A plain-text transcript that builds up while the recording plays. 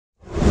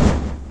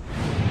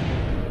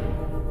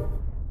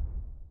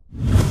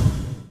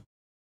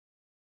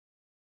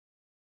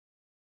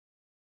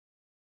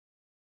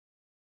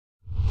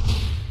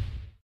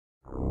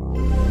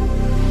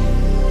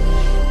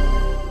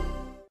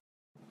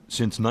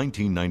Since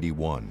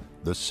 1991,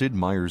 the Sid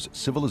Meier's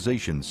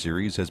Civilization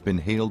series has been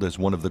hailed as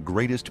one of the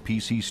greatest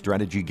PC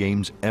strategy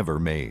games ever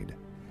made.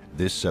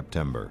 This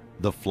September,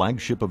 the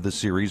flagship of the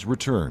series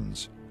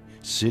returns,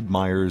 Sid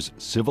Meier's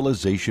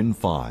Civilization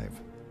V.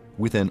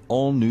 With an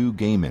all-new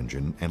game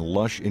engine and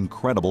lush,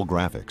 incredible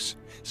graphics,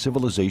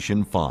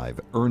 Civilization V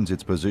earns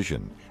its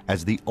position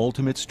as the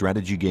ultimate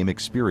strategy game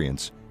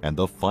experience and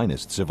the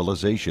finest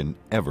civilization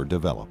ever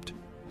developed.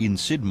 In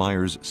Sid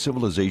Meier's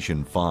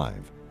Civilization V,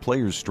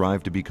 players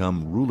strive to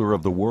become ruler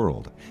of the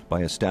world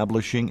by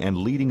establishing and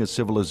leading a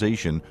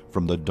civilization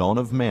from the dawn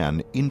of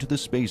man into the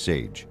space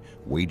age,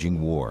 waging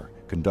war,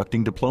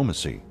 conducting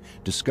diplomacy,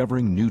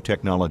 discovering new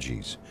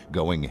technologies,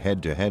 going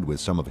head-to-head with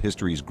some of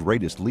history's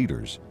greatest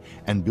leaders,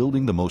 and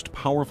building the most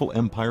powerful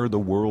empire the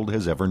world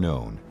has ever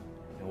known.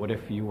 What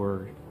if you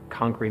were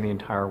conquering the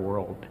entire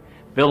world,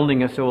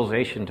 building a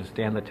civilization to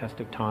stand the test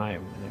of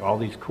time? All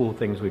these cool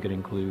things we could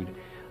include.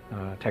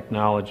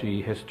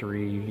 Technology,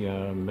 history,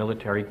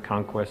 military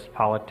conquest,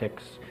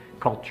 politics,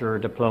 culture,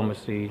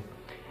 diplomacy.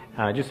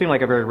 It just seemed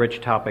like a very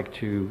rich topic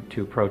to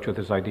approach with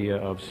this idea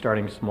of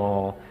starting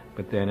small,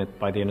 but then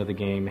by the end of the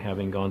game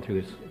having gone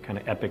through this kind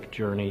of epic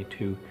journey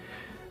to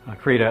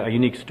create a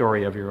unique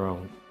story of your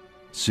own.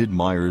 Sid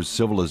Meier's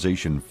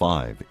Civilization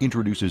V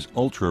introduces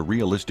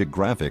ultra-realistic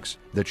graphics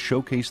that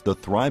showcase the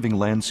thriving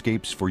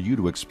landscapes for you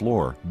to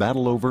explore,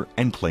 battle over,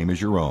 and claim as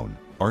your own.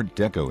 Art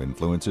Deco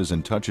influences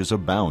and touches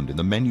abound in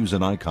the menus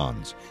and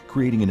icons,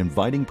 creating an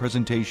inviting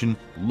presentation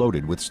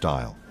loaded with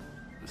style.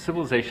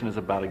 Civilization is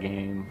about a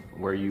game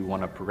where you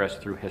want to progress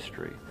through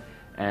history,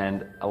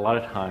 and a lot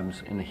of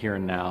times in the here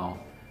and now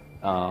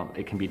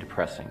it can be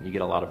depressing. You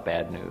get a lot of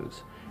bad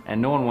news,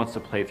 and no one wants to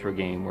play through a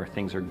game where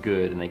things are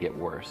good and they get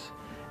worse.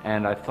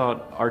 And I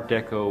thought Art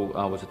Deco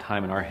was a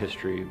time in our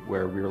history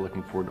where we were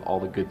looking forward to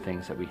all the good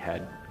things that we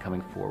had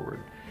coming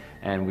forward.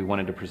 And we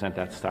wanted to present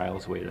that style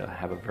as a way to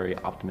have a very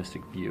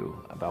optimistic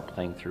view about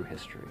playing through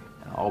history.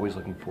 Always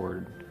looking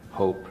forward,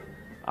 hope,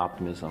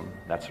 optimism,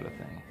 that sort of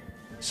thing.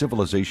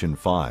 Civilization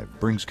V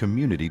brings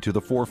community to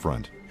the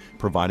forefront,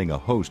 providing a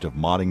host of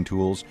modding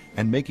tools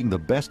and making the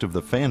best of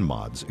the fan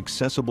mods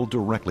accessible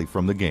directly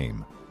from the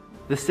game.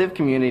 The Civ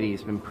community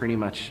has been pretty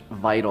much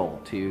vital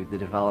to the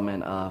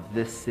development of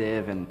this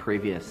Civ and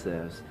previous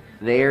Civs.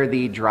 They are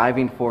the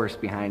driving force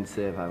behind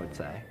Civ, I would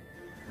say.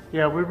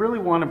 Yeah, we really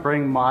want to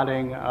bring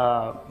modding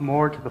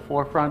more to the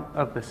forefront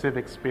of the Civ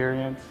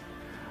experience.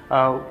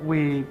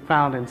 We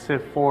found in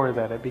Civ 4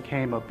 that it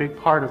became a big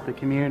part of the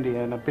community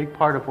and a big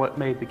part of what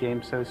made the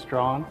game so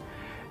strong.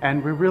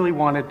 And we really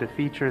wanted to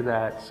feature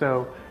that,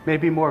 so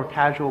maybe more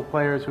casual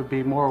players would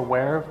be more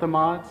aware of the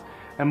mods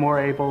and more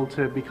able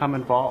to become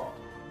involved.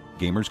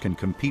 Gamers can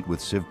compete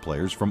with Civ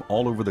players from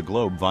all over the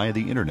globe via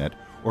the internet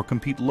or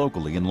compete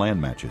locally in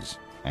LAN matches.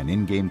 An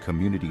in-game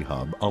community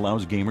hub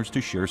allows gamers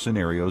to share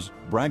scenarios,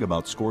 brag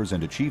about scores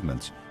and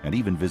achievements, and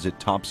even visit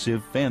top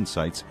Civ fan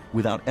sites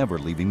without ever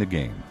leaving the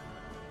game.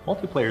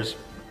 Multiplayer's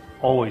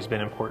always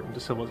been important to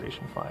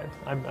Civilization V.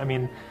 I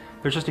mean,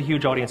 there's just a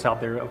huge audience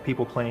out there of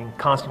people playing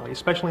constantly,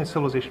 especially in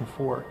Civilization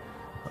 4.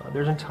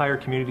 There's entire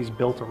communities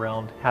built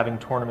around having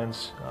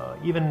tournaments,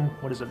 even,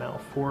 what is it now,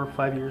 4 or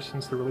 5 years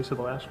since the release of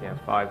the last one? Yeah,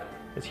 5.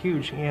 It's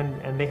huge,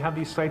 and they have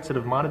these sites that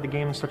have modded the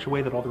game in such a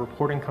way that all the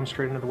reporting comes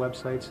straight into the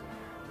websites.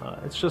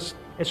 It's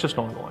just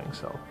ongoing,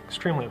 so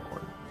extremely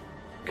important.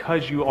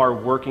 Because you are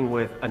working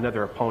with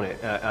another opponent,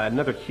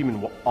 another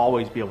human will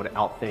always be able to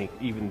outthink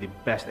even the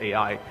best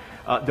AI.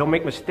 They'll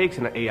make mistakes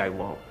and the AI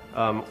won't.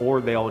 Or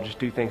they'll just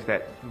do things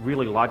that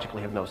really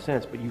logically have no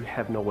sense, but you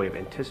have no way of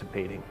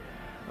anticipating.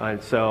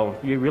 And so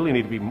you really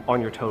need to be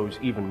on your toes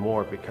even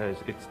more because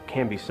it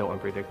can be so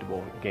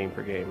unpredictable game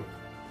for game.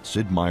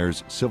 Sid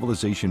Meier's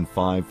Civilization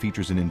V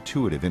features an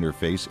intuitive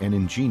interface and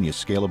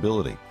ingenious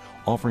scalability,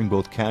 offering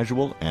both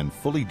casual and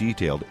fully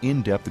detailed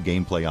in-depth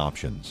gameplay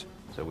options.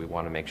 So we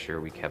want to make sure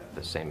we kept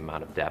the same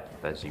amount of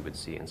depth as you would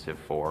see in Civ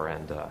 4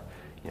 and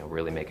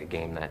really make a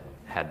game that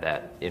had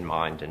that in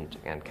mind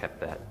and kept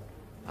that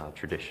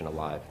tradition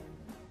alive.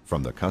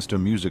 From the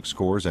custom music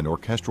scores and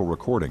orchestral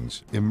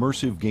recordings,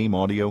 immersive game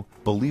audio,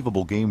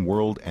 believable game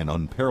world, and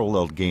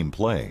unparalleled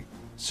gameplay,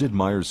 Sid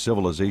Meier's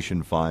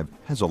Civilization V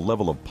has a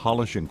level of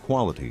polish and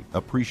quality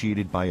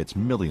appreciated by its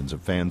millions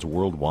of fans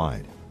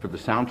worldwide. For the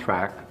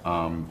soundtrack,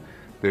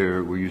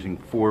 we're using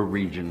 4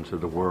 regions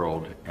of the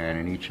world, and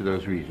in each of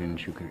those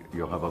regions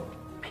you'll have a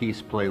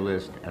peace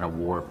playlist and a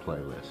war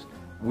playlist.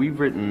 We've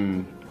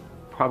written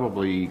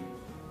probably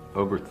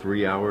over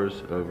 3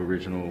 hours of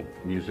original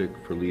music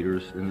for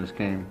leaders in this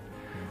game,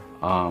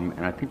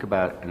 and I think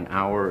about an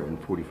hour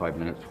and 45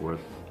 minutes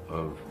worth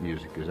of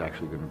music is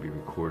actually going to be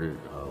recorded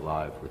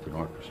live with an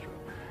orchestra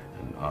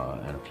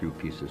and a few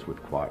pieces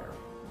with choir.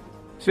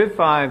 Civ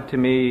 5 to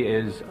me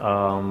is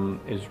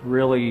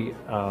really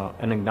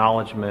an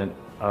acknowledgement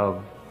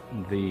of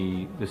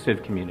the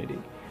Civ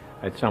community.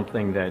 It's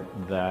something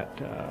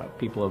that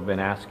people have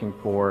been asking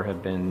for,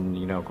 have been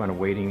kind of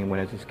waiting, and when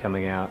is this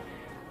coming out?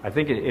 I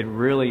think it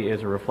really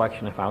is a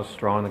reflection of how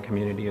strong the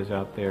community is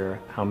out there,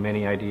 how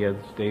many ideas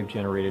they've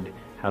generated,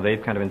 how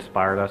they've kind of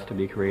inspired us to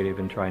be creative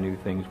and try new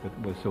things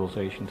with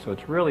Civilization. So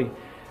it's really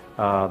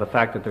the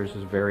fact that there's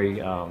this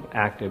very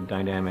active,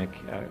 dynamic,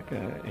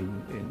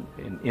 and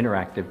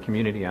interactive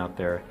community out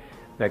there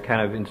that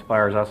kind of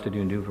inspires us to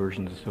do new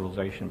versions of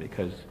Civilization,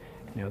 because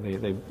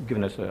they've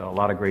given us a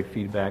lot of great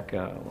feedback,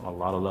 a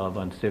lot of love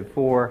on Civ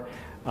 4,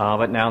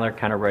 but now they're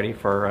kind of ready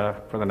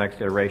for the next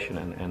iteration,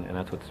 and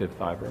that's what Civ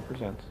 5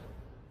 represents.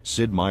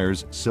 Sid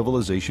Meier's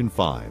Civilization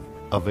 5,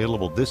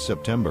 available this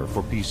September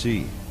for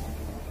PC.